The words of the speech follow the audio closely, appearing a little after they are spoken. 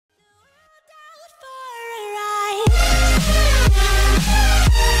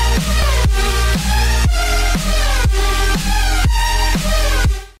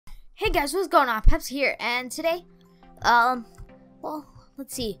guys, what's going on? Peps here, and today, well,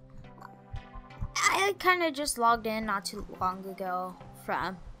 let's see. I kind of just logged in not too long ago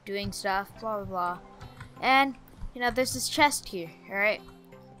from doing stuff, blah blah blah, and you know, there's this chest here. All right,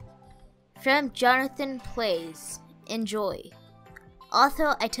 from Jonathan Plays. Enjoy.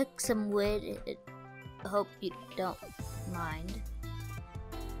 Also, I took some wood. I hope you don't mind.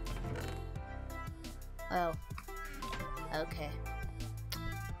 Oh, okay.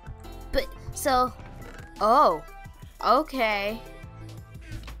 But, so, oh, okay.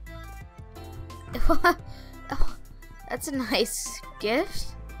 Oh, that's a nice gift.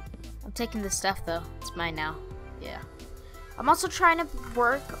 I'm taking this stuff though. It's mine now. Yeah. I'm also trying to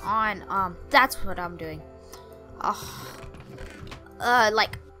work on, that's what I'm doing.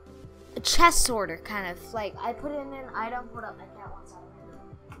 Like a chest sorter, kind of. Like, I put in an item. Hold up, my cat wants out.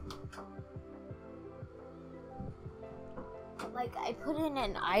 Like, I put in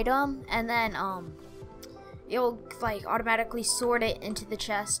an item, and then, it'll, like, automatically sort it into the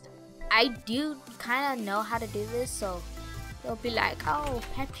chest. I do kind of know how to do this, so they'll be like, oh,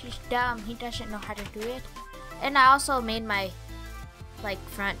 Pepsi's dumb, he doesn't know how to do it. And I also made my, like,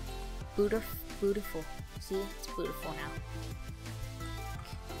 front beautiful. See, it's beautiful now.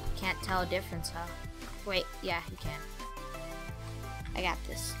 Can't tell a difference, huh? Wait, yeah, you can. I got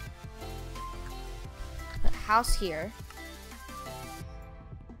this. Put house here.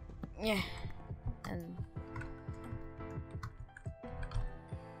 Yeah, and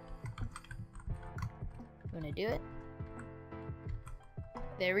I'm gonna do it.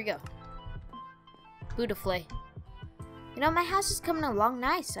 There we go. Beautiful. You know, my house is coming along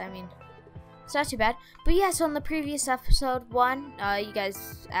nice. I mean, it's not too bad. But yeah, so in the previous episode one, you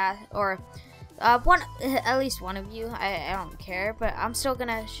guys, one, at least one of you, I don't care, but I'm still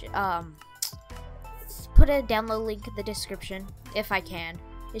gonna put a download link in the description if I can.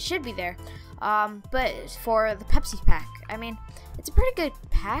 It should be there. But for the PepsiPack, I mean, it's a pretty good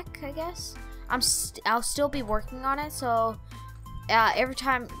pack, I guess. I'll still be working on it, so every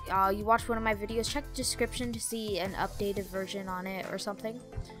time you watch one of my videos, check the description to see an updated version on it or something.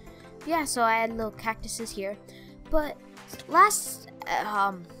 Yeah, so I had little cactuses here. But last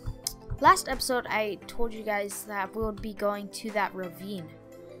episode, I told you guys that we would be going to that ravine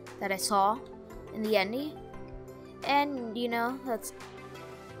that I saw in the ending, and you know, that's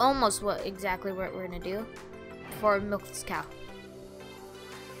almost exactly what we're gonna do before we milk this cow.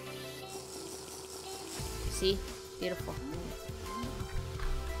 See? Beautiful.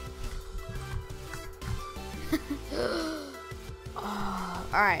 Oh,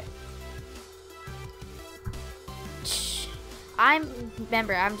 alright. I'm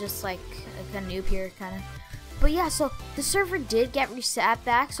just like a noob here, kind of. But yeah, so the server did get reset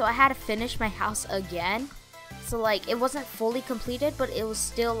back, so I had to finish my house again. So like, it wasn't fully completed, but it was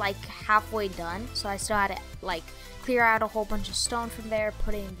still like halfway done. So I still had to like clear out a whole bunch of stone from there,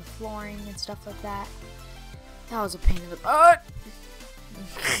 put in the flooring and stuff like that. That was a pain in the butt.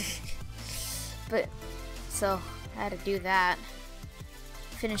 But so I had to do that.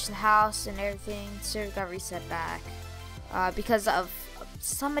 Finish the house and everything. Server got reset back because of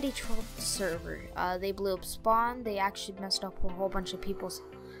somebody trolled the server. They blew up spawn. They actually messed up a whole bunch of people's.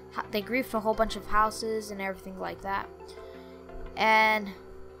 They griefed a whole bunch of houses and everything like that. And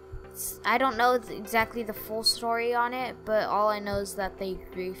I don't know exactly the full story on it, but all I know is that they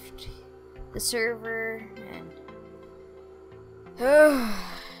griefed the server and.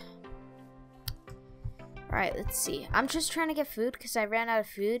 Alright, let's see. I'm just trying to get food because I ran out of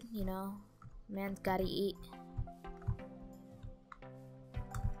food. You know, man's gotta eat.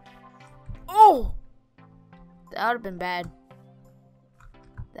 Oh! That would have been bad.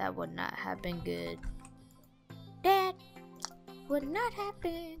 That would not have been good. That would not have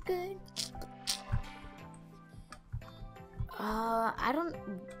been good. I don't.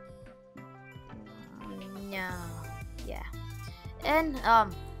 No. Yeah. And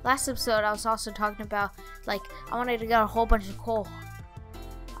last episode I was also talking about like I wanted to get a whole bunch of coal.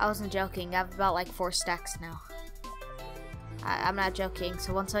 I wasn't joking. I have about like 4 stacks now. I'm not joking.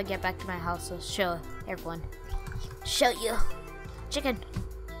 So once I get back to my house, I'll show everyone. Show you chicken.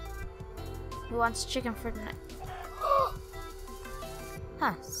 Who wants chicken for tonight?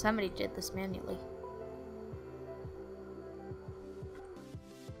 Huh, somebody did this manually.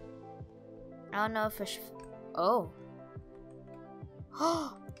 I don't know if I should. Oh.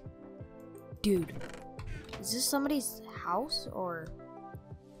 Dude. Is this somebody's house or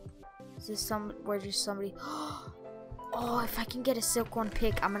is this where just somebody. Oh, if I can get a silkworm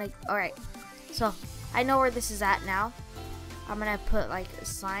pick, I'm gonna. Alright. So, I know where this is at now. I'm gonna put like a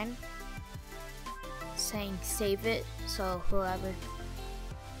sign saying save it, so whoever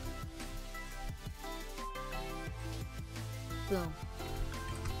Boom.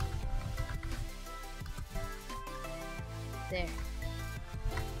 There.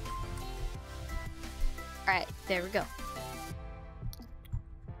 Alright, there we go.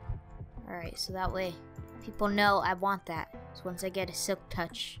 Alright, so that way people know I want that. So once I get a silk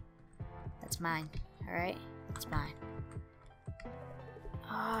touch, that's mine. Alright, that's mine.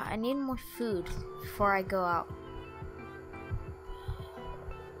 I need more food before I go out.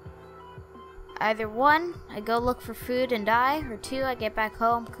 Either one, I go look for food and die, or two, I get back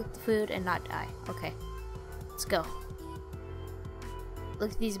home, cook the food, and not die. Okay, let's go.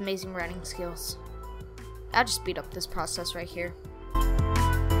 Look at these amazing running skills. I'll just speed up this process right here.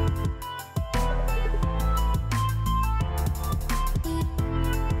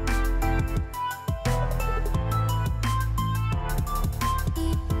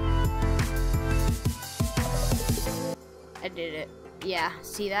 I did it. Yeah,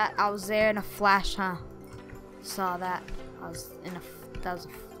 see that? I was there in a flash, huh? Saw that? I was in a. That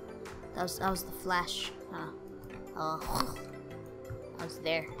was the flash, huh? Oh, I was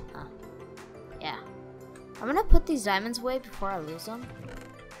there, huh? Yeah. I'm gonna put these diamonds away before I lose them.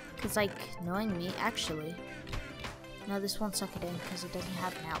 Cause like, knowing me, actually. No, this won't suck it in because it doesn't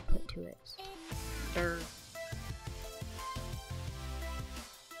have an output to it.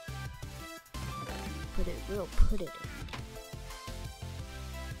 But it will put it in.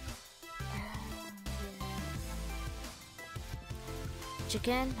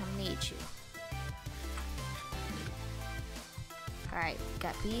 Chicken, I'm gonna eat you. Alright,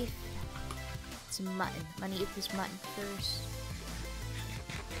 got beef. Some mutton. I'm gonna eat this mutton first.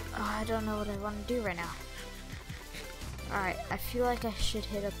 Oh, I don't know what I want to do right now. Alright, I feel like I should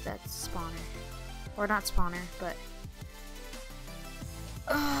hit up that spawner. Or not spawner, but...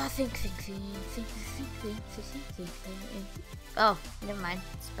 think. Oh, never mind.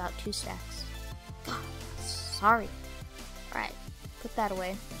 It's about 2 stacks. God, sorry. Alright, put that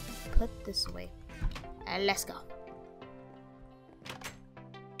away. Put this away. And let's go.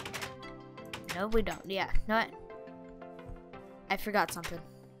 No, we don't. Yeah, know what? I forgot something.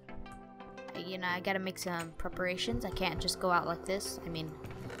 You know, I gotta make some preparations. I can't just go out like this. I mean,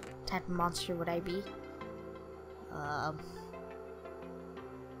 what type of monster would I be?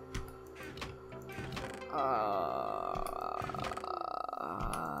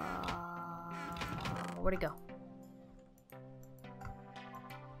 Where'd it go?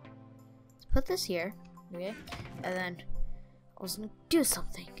 Let's put this here, okay? And then I was gonna do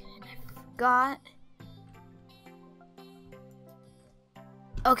something, and I forgot.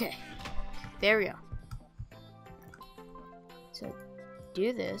 Okay, there we go. So,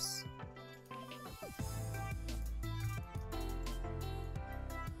 do this.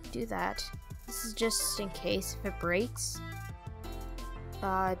 Do that. This is just in case if it breaks.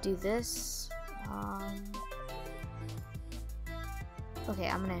 Do this. Okay,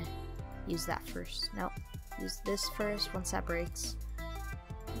 I'm gonna use that first. Nope. Use this first once that breaks.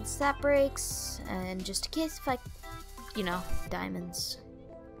 Once that breaks, and just in case if I, you know, diamonds.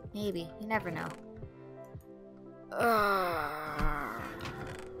 Maybe. You never know.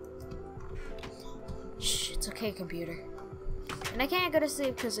 Shh, it's okay, computer. And I can't go to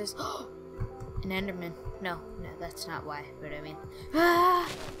sleep because there's an Enderman. No, that's not why. But I mean,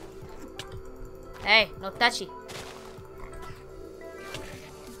 hey, no touchy.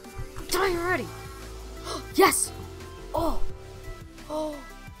 Die already. Yes. Oh.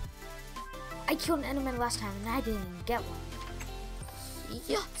 I killed an Enderman last time and I didn't even get one.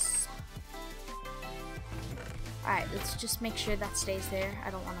 Yes. All right, let's just make sure that stays there.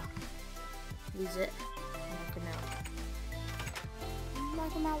 I don't want to lose it. I'm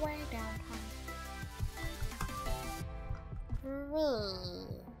making my way down.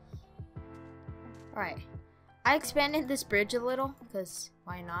 Alright, I expanded this bridge a little, because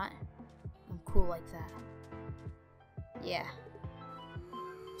why not? I'm cool like that. Yeah.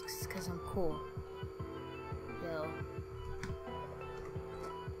 It's because I'm cool. Yo.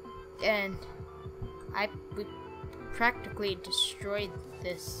 And we practically destroyed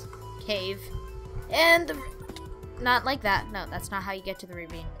this cave. And not like that. No, that's not how you get to the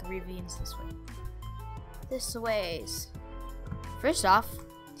ravine. The ravine's this way. This ways. First off,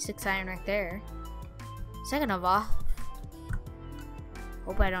 6 iron right there. Second of all,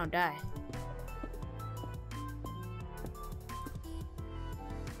 hope I don't die.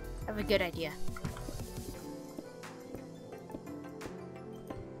 I have a good idea.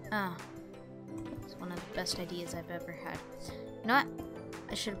 It's one of the best ideas I've ever had. You know what?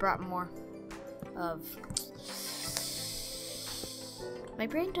 I should have brought more of... My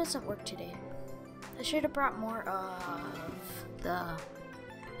brain doesn't work today. I should have brought more of the...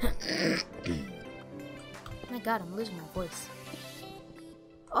 Oh my god, I'm losing my voice.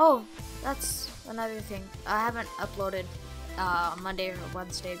 Oh, that's another thing. I haven't uploaded Monday or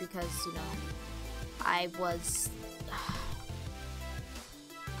Wednesday because, you know, I was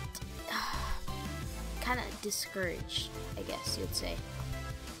kind of discouraged, I guess you'd say.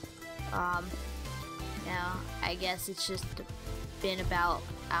 Now, I guess it's just been about,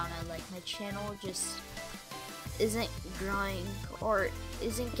 I don't know, like my channel just isn't growing or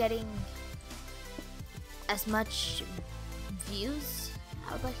isn't getting as much views,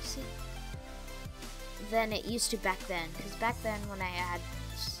 I would like to say, than it used to back then. Because back then when I had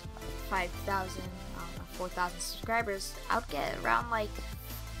 5,000, I don't know, 4,000 subscribers, I'd get around like,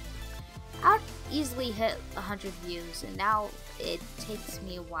 I'd easily hit 100 views, and now it takes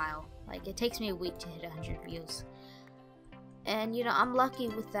me a while. Like, it takes me a week to hit 100 views. And, you know, I'm lucky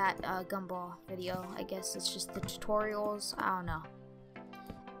with that gumball video. I guess it's just the tutorials. I don't know.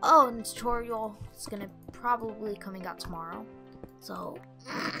 Oh, and the tutorial is gonna probably coming out tomorrow. So,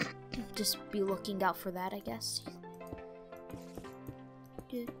 just be looking out for that, I guess.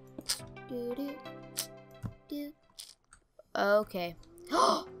 Okay.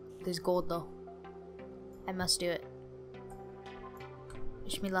 There's gold, though. I must do it.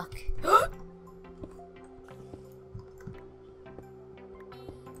 Wish me luck.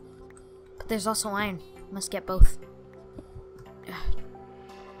 But there's also iron. Must get both.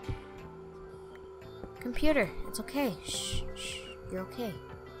 Computer, it's okay. Shh, shh, you're okay.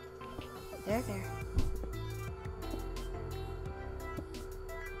 There.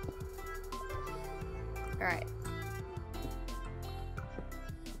 Alright.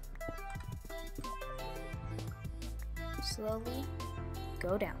 Slowly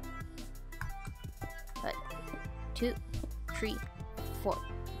go down. Hut. 2, 3, 4.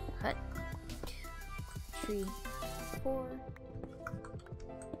 Hut. 2, 3, 4.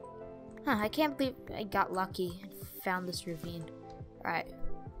 Huh, I can't believe I got lucky and found this ravine. Alright.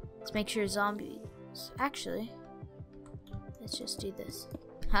 Let's make sure zombies. Actually, let's just do this.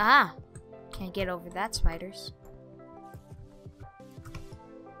 Haha! Can't get over that, spiders.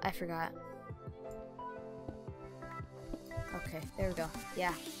 I forgot. Okay, there we go.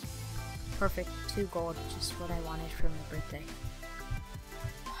 Yeah. Perfect. 2 gold. Just what I wanted for my birthday.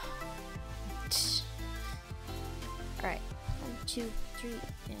 Alright. 1, 2, 3,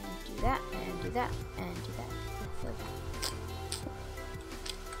 and do that, and do that, and do that.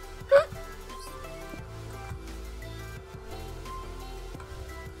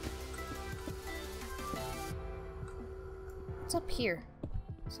 What's up here?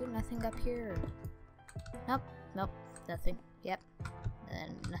 Is there nothing up here? Nope, nope, nothing. Yep,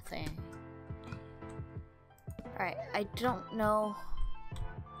 and nothing. Alright, I don't know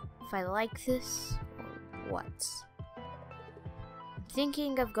if I like this or what. I'm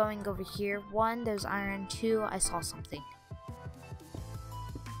thinking of going over here. 1, there's iron. 2, I saw something.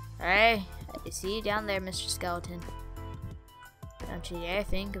 Alright, I see you down there, Mr. Skeleton. Don't you dare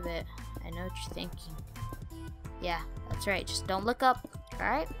think of it. I know what you're thinking. Yeah, that's right. Just don't look up.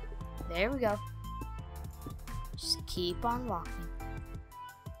 Alright? There we go. Just keep on walking.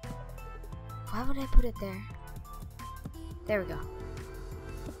 Why would I put it there? There we go.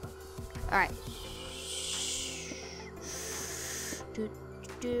 Alright. Do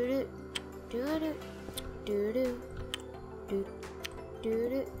do do do do do do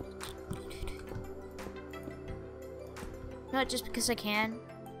do. No, just because I can.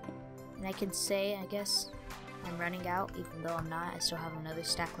 And I can say, I guess, I'm running out, even though I'm not. I still have another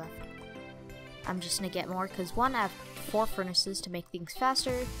stack left. I'm just gonna get more, because 1, I have 4 furnaces to make things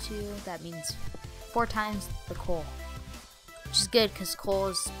faster. 2, that means 4 times the coal. Which is good, because coal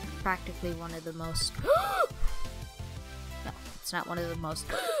is practically one of the most... No, it's not one of the most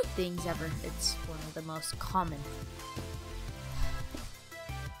things ever. It's one of the most common.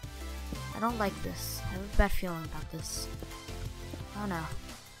 I don't like this. I have a bad feeling about this. I don't know.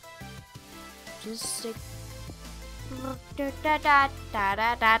 Just stick...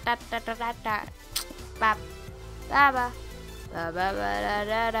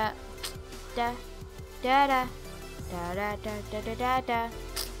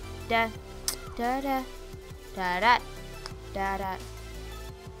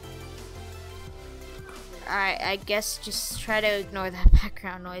 Alright, I guess just try to ignore that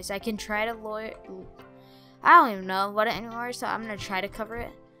background noise. I can try to lower... I don't even know what it anymore, so I'm gonna try to cover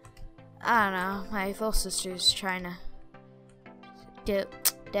it. I don't know, my little sister's trying to do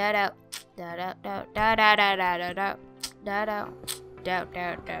that out, that out, that out, that out, that out, that out, that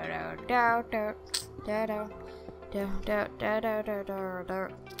out, that out, that out, that out, that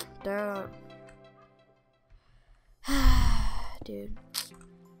out, that out. Dude,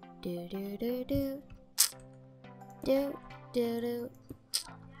 do do do do do do do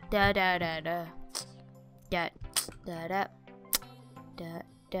Da da da da. Da da da. Da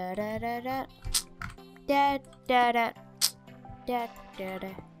da da da da. Da da da. Da da da.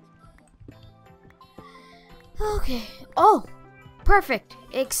 Okay. Oh! Perfect!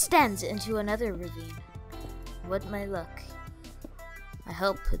 It extends into another ravine. What my luck. I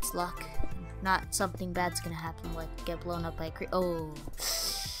hope it's luck. Not something bad's gonna happen, like get blown up by a oh.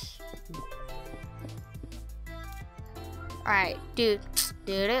 Alright, dude.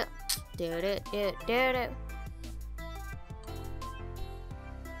 Do it.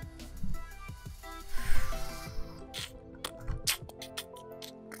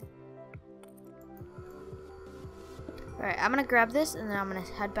 Alright, I'm gonna grab this and then I'm gonna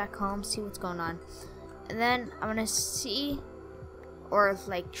head back home, see what's going on. And then I'm gonna see or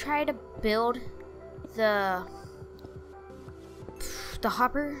like try to build the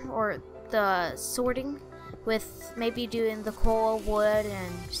hopper or the sorting with maybe doing the coal, wood,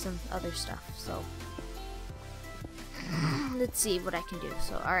 and some other stuff. So let's see what I can do.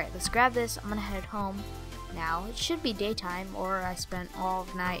 So alright, let's grab this. I'm gonna head home now. It should be daytime, or I spent all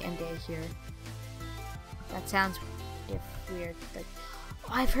night and day here. That sounds weird. Like,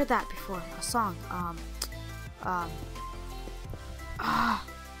 oh, I've heard that before. A song. I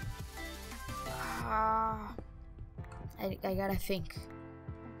gotta think.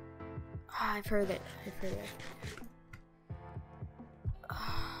 I've heard it.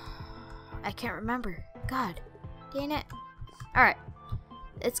 I can't remember. God, dang it. Alright,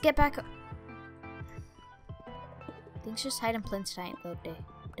 let's get back. Things just hide in plain sight though.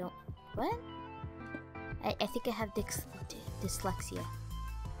 Don't. What? I think I have dyslexia.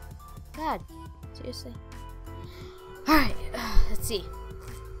 God, seriously. Alright, let's see.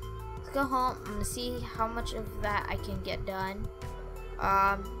 Let's go home. I'm gonna see how much of that I can get done.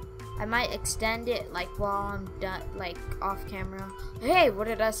 I might extend it like while I'm done, like off camera. Hey, what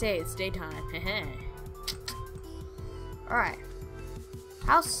did I say? It's daytime. Alright.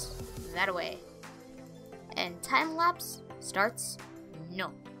 House that away. And time lapse starts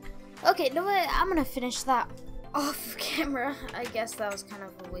no. Okay, you know what? I'm gonna finish that off camera. I guess that was kind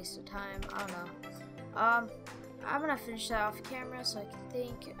of a waste of time. I don't know. I'm gonna finish that off camera so I can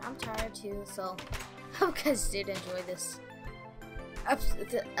think. I'm tired too, so I hope you guys did enjoy this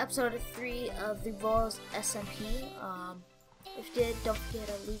episode 3 of the Royals SMP. If you did, don't forget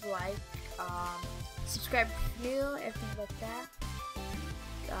to leave a like, subscribe if you're new, everything like that.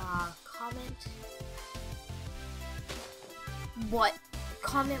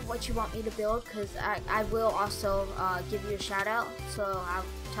 Comment what you want me to build, because I will also give you a shout out. So I'll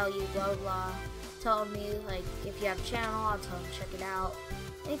tell you, tell me, like, if you have a channel, I'll tell them to check it out,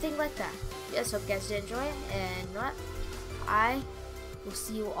 anything like that. Yes, hope you guys did enjoy it, and you know what, I will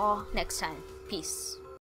see you all next time. Peace.